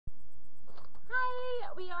Hi,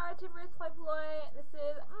 we are TheTimbrousHoiPolloi. This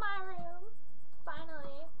is my room,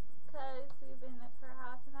 finally, because we've been at her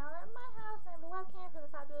house and now we're at my house and I have a webcam for the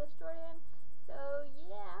fabulous Jordan. So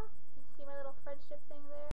yeah, you see my little friendship thing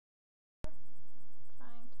there?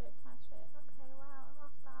 Trying to catch it. Okay, wow,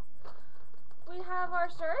 I'll stop. We have our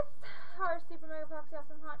shirts, our Super Mega Proxy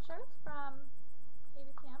Awesome Hot shirts from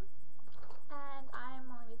ABCM. And I'm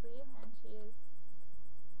Molly Weasley and she is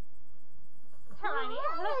Hermione.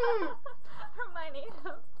 Hermione.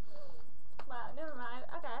 Wow, never mind.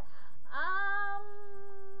 Okay.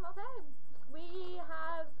 Okay. We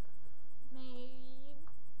have made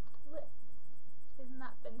lists. Isn't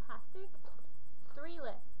that fantastic? 3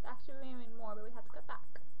 lists. Actually, we made more, but we had to cut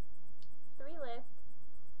back. 3 lists.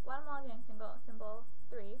 Guatemala gang symbol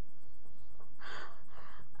 3.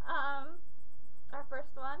 Our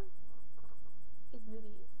first one is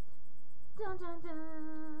movies. Dun dun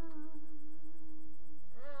dun.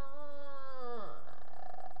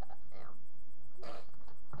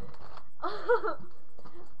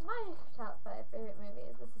 My top 5 favorite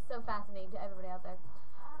movies, this is so fascinating to everybody out there,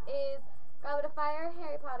 is Goblet of Fire,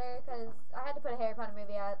 Harry Potter, because I had to put a Harry Potter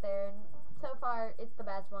movie out there, and so far it's the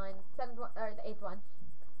best one. The 8th one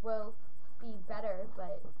will be better,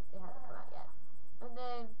 but it hasn't come out yet. And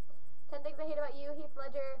then 10 Things I Hate About You, Heath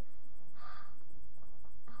Ledger.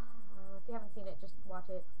 If you haven't seen it, just watch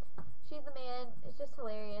it. She's the Man. It's just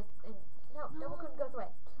hilarious. And no, Couldn't goes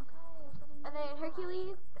away. Okay. And then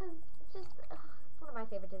Hercules, because it's just it's one of my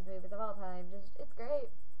favorite Disney movies of all time. Just it's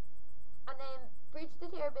great. And then Breach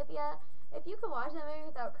to Terabithia. If you can watch that movie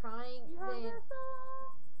without crying, then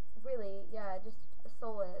really, yeah, just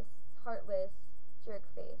soulless, heartless, jerk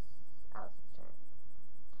face. Alyson's turn.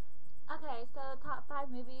 Okay, so top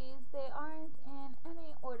 5 movies. They aren't in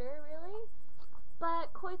any order, really.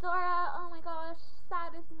 But Koizora, oh my gosh,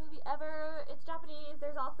 saddest movie ever. It's Japanese.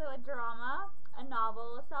 There's also a drama, a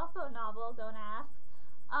novel, a cell-phone novel, don't ask.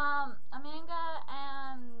 A manga,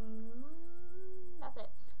 and that's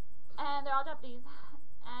it. And they're all Japanese.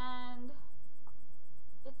 And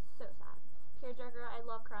it's so sad. Tearjerker, I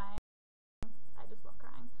love crying. I just love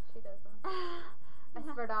crying. She does though.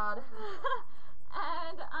 Esperdad.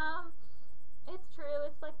 And, it's true.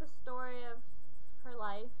 It's like the story of her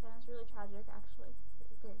life, and it's really tragic, actually.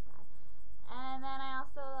 It's very sad. And then I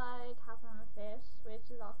also like House on the Fish, which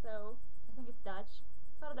is also, I think it's Dutch.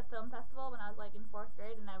 I saw it at a film festival when I was like in 4th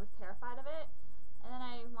grade, and I was terrified of it. And then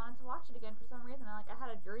I wanted to watch it again for some reason. I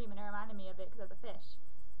had a dream, and it reminded me of it because of the fish.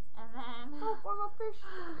 And then, oh, I'm a fish.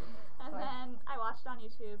 and then I watched it on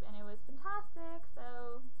YouTube, and it was fantastic.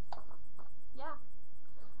 So, yeah.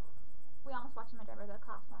 We almost watched My Driver the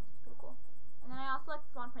Class once. It's pretty cool. And then I also like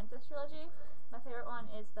the Swan Princess trilogy. My favorite one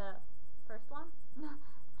is the first one.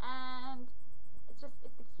 And it's the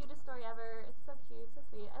cutest story ever. It's so cute, so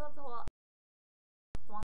sweet. I love the whole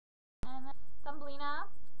Swan. And then Thumbelina.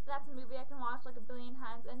 That's a movie I can watch like a billion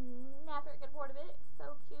times and never get bored of it. It's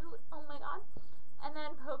so cute. Oh my god. And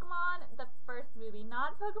then Pokemon, the first movie.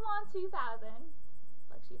 Not Pokemon 2000,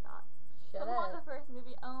 like she thought. Pokemon, the first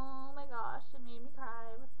movie. Oh my gosh, it made me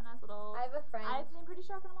cry when I was little. I have a friend. I'm pretty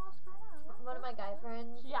sure I can almost cry now. Yeah. One of my guy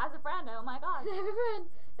friends. She has a friend. Oh my god. I have a friend.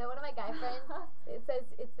 No, one of my guy friends. It says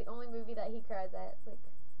it's the only movie that he cries at. It's like,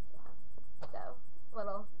 yeah. So,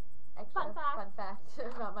 little extra fun fact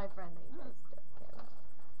about my friend that you guys don't care about.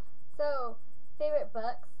 So, favorite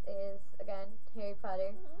books is again Harry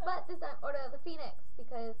Potter, but this time Order of the Phoenix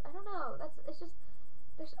because I don't know.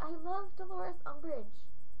 I love Dolores Umbridge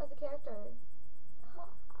as a character.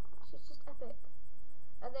 She's just epic.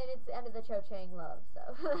 And then it's the end of the Cho Chang love, so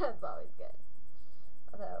that's always good.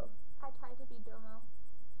 Although I tried to be Domo.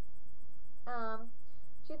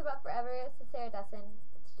 Truth About Forever is Sarah Dessen.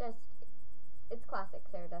 It's classic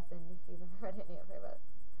Sarah Dessen if you've ever read any of her books.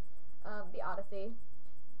 The Odyssey.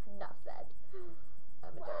 Enough said.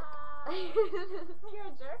 I'm a dork. You're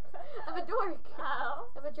a jerk? I'm a dork. Oh.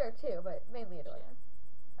 I'm a jerk too, but mainly a dork.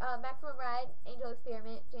 Maximum Ride, Angel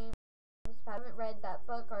Experiment, James. If I haven't read that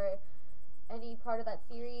book or any part of that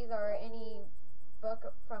series or any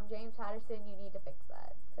book from James Patterson, you need to fix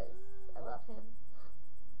that because I love him.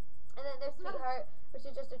 And then there's Sweetheart, which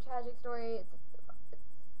is just a tragic story.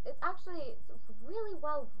 It's really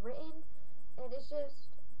well written, and it's just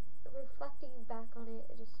reflecting back on it.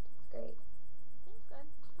 It's great. Seems good.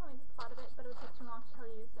 I don't need the plot of it, but it would take too long to tell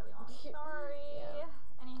you, so we won't. Sorry.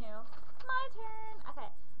 Yeah. Anywho, my turn. Okay,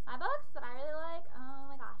 my books that I really like. Oh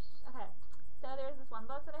my gosh. Okay, so there's this one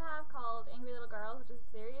book that I have called Angry Little Girls, which is a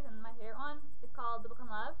series, and my favorite one is called The Book on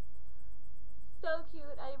Love. So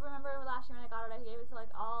cute. I remember last year when I got it, I gave it to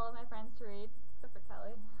like all of my friends to read, except for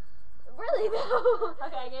Kelly. Really though.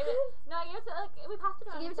 Okay, I gave it. No, I gave it to like we passed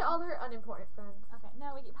it around. She gave it to all her unimportant friends. Okay,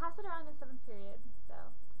 no, we passed it around in 7th period. So,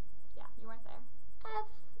 yeah, you weren't there.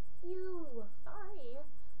 F you. Sorry.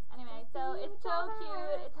 Anyway, so it's so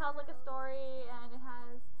cute. It tells like a story and it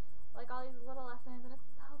has like all these little lessons and it's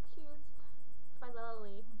so cute. It's by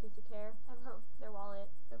Lily, in case you care. I have their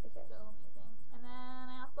wallet. Nobody cares. So amazing. And then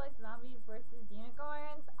I also like Zombies versus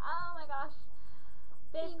Unicorns. Oh my gosh.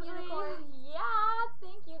 Basically, Unicorn. yeah,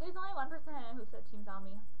 thank you. There's only 1% who said Team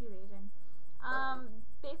Zombie. He's Asian.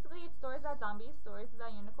 Basically, it's stories about zombies, stories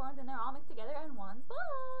about unicorns, and they're all mixed together in one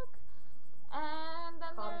book. And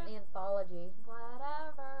then Called an anthology.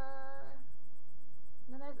 Whatever.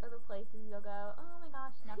 Then there's other places you'll go, oh my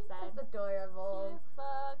gosh, enough said. That's adorable. Cutest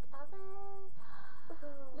book ever.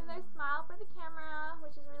 Then there's Smile for the Camera,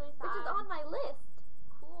 which is really sad. Which is on my list.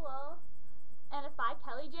 Cool. And it's by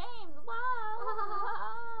Kelly James. Wow.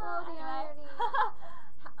 Oh, the irony.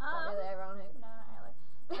 Not really ironic. No, not really.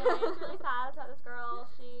 Anyway, it's really sad. It's about this girl.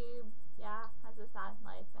 She, has a sad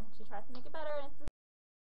life, and she tries to make it better. And it's this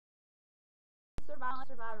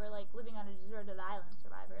survivor, like living on a deserted island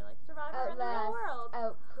survivor, like survivor in the real world.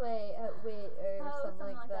 Outplay, outwit, or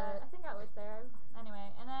something like that. I think Outwit's there. Anyway,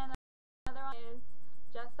 and then another one is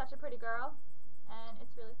Just Such a Pretty Girl, and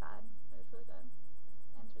it's really sad, but it's really good,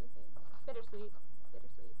 and it's really sweet.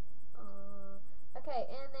 Bittersweet. Okay,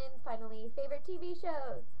 and then finally, favorite TV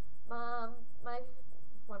shows. One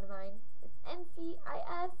of mine is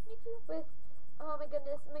NCIS with, oh my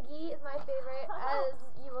goodness, McGee is my favorite, as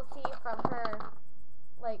you will see from her,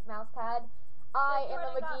 like, mouse pad. I am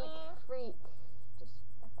a McGee freak. Just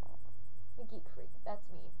McGee freak, that's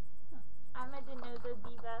me. I'm a Denozo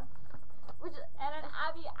diva. And an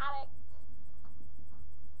Abby addict.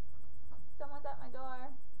 Someone's at my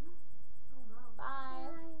door. Bye. Hi.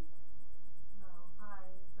 No, hi,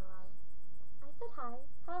 so I said hi.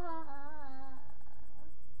 Haha.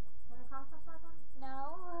 can I come for a second?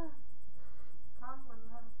 No. Come when you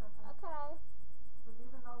have a second. Okay. But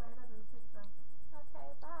even no later than 6 then. Okay,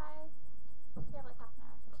 bye. We have like half an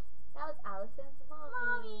hour. That was Allison's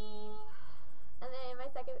mommy. And then my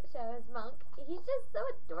second show is Monk. He's just so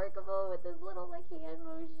adorable with his little like hand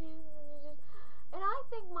motions, and I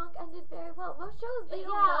think Monk ended very well. Most shows they don't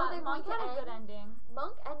know they're Monk going to had a end. good ending.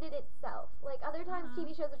 Monk ended itself. Like other times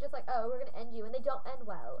TV shows are just like, oh, we're gonna end you, and they don't end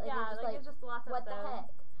well. And Yeah, you're just it's just the last what the episode.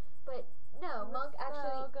 heck? But no, Monk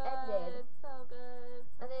actually ended. So good.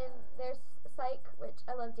 And then there's Psych, which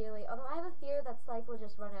I love dearly. Although I have a fear that Psych will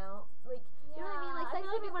just run out. Like, you know what I mean? Like Psych's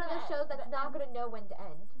gonna be one of those shows that's not gonna know when to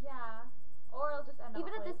end. Yeah. Or it'll just end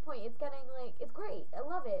Even at this point, it's getting like, it's great. I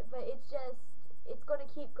love it, but it's just, it's gonna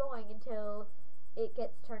keep going until it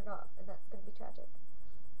gets turned off, and that's gonna be tragic.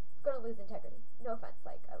 It's gonna lose integrity. No offense,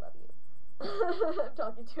 Psych, I love you. I'm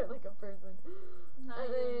talking to her like a person. No,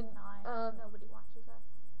 and then, nobody watches us.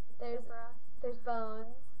 There's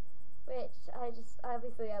Bones, which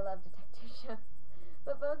obviously I love detective shows,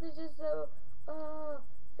 but Bones is just so,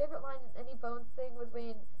 favorite line in any Bones thing was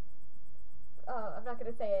when, I'm not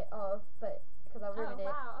gonna say it all, but, because I'll ruin it.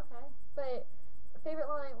 Oh, wow, okay. But, favorite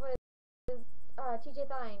line was, TJ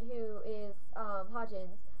Thine, who is,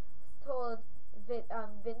 Hodgins, told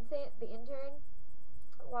Vincent, the intern,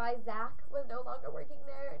 why Zach was no longer working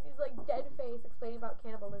there, and he's like dead face explaining about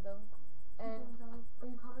cannibalism. And Are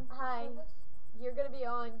you coming? hi, you're gonna be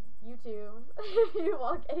on YouTube if you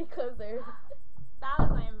walk any closer. That was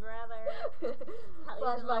my brother.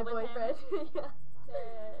 Slash my boyfriend. Yeah.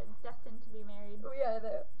 Destined to be married. We are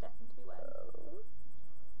though. Destined to be wed.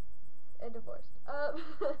 And divorced.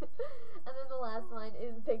 And then the last line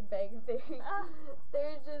is Big Bang Theory.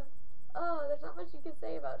 There's just, there's not much you can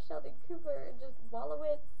say about Sheldon Cooper and just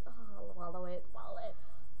Wallowitz. Oh, Wallowitz.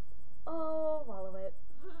 Oh, Wallowitz.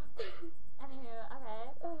 Anywho,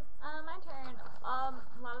 okay. My turn. A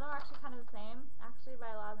lot of them are actually kind of the same. Actually,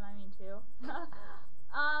 by a lot of them I mean two.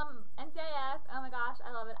 NCIS. Oh my gosh,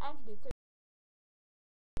 I love it. I introduced her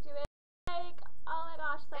to it. Like, oh my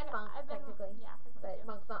gosh, like And Monk, technically. Yeah, technically. But too.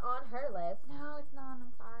 Monk's not on her list. No, it's not.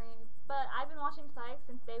 I'm sorry, but I've been watching Psych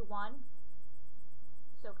since day one.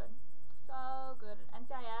 So good, so good.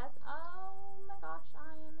 NCIS. Oh my gosh,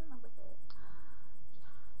 I am in love with it.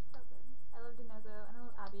 Yeah, so good. I love Denozo and I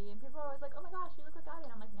love Abby. And people are always like, "Oh my gosh, you look like Abby,"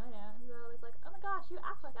 and I'm like, "No, I don't." And people are always like, "Oh my gosh, you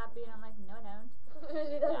act like Abby," and I'm like, "No, I don't."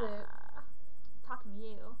 She doesn't. Yeah. Talking to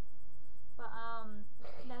you. But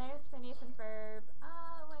then there's Phineas and Ferb.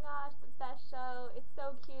 Oh my gosh, the best show. It's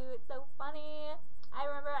so cute. It's so funny. I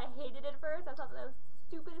remember I hated it at first. I thought that was the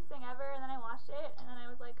stupidest thing ever, and then I watched it, and then I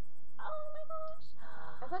was like, oh my gosh.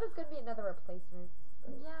 I thought it was gonna be another replacement.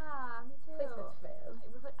 Yeah, me too. Replacements failed.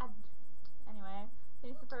 Anyway,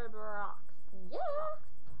 Phineas and Ferb rocks. Yeah. Rocks.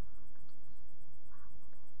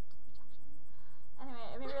 Anyway,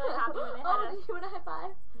 it made me really happy when they had did you want a high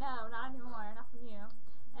five? No, not anymore. Not from you.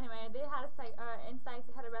 Anyway, they had a site, in Psych,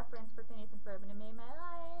 they had a reference for Phineas and Ferb, and it made my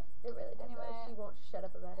life. It really did. Anyway. She won't shut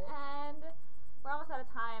up about it. And we're almost out of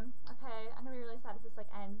time. Okay, I'm gonna be really sad if this like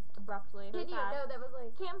ends abruptly. Can you? No, that was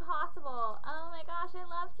like Kim Possible. Oh my gosh, I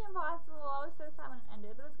love Kim Possible. I was so sad when it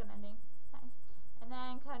ended, but it was a good ending. Nice. And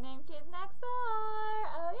then Codename Kids Next Door.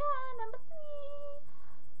 Oh yeah, number 3.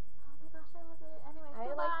 Oh my gosh, I love it. Anyway, I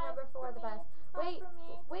so like bye number 4 for the me. best. Bye Wait, for me.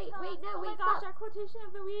 wait, Huh? no, oh wait, my gosh, stop. our quotation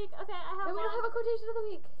of the week. Okay, I have No, we one. don't have a quotation of the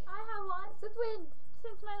week. I have one. Since when?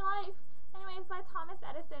 Since my life. Anyways, by Thomas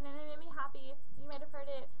Edison, and it made me happy. You might have heard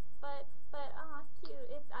it, but oh, cute.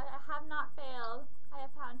 I have not failed. I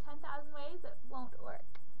have found 10,000 ways it won't work.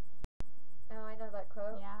 Oh, I know that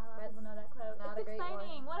quote. Yeah, a lot of people know that quote. Not It's a great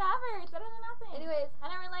exciting. one. Whatever. It's better than nothing. Anyways, and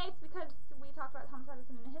it relates because we talked about Thomas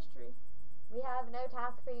Edison in history. we have no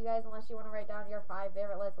task for you guys unless you want to write down your 5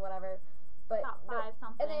 favorite list, whatever. But Top 5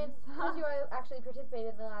 something. And then, because you actually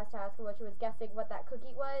participated in the last task, which was guessing what that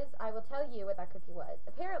cookie was, I will tell you what that cookie was.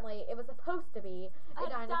 Apparently, it was supposed to be a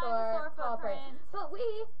dinosaur paw print. But we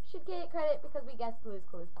should get credit because we guessed Blue's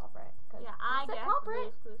Clues paw print. Yeah, I guessed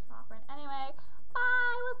Blue's Clues paw print. Anyway,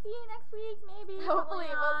 bye. We'll see you next week, maybe.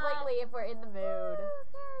 Hopefully, most likely, if we're in the mood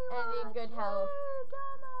and in good health.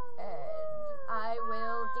 And I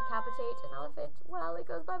will decapitate an elephant while it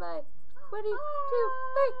goes bye-bye. 1, 2,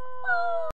 3.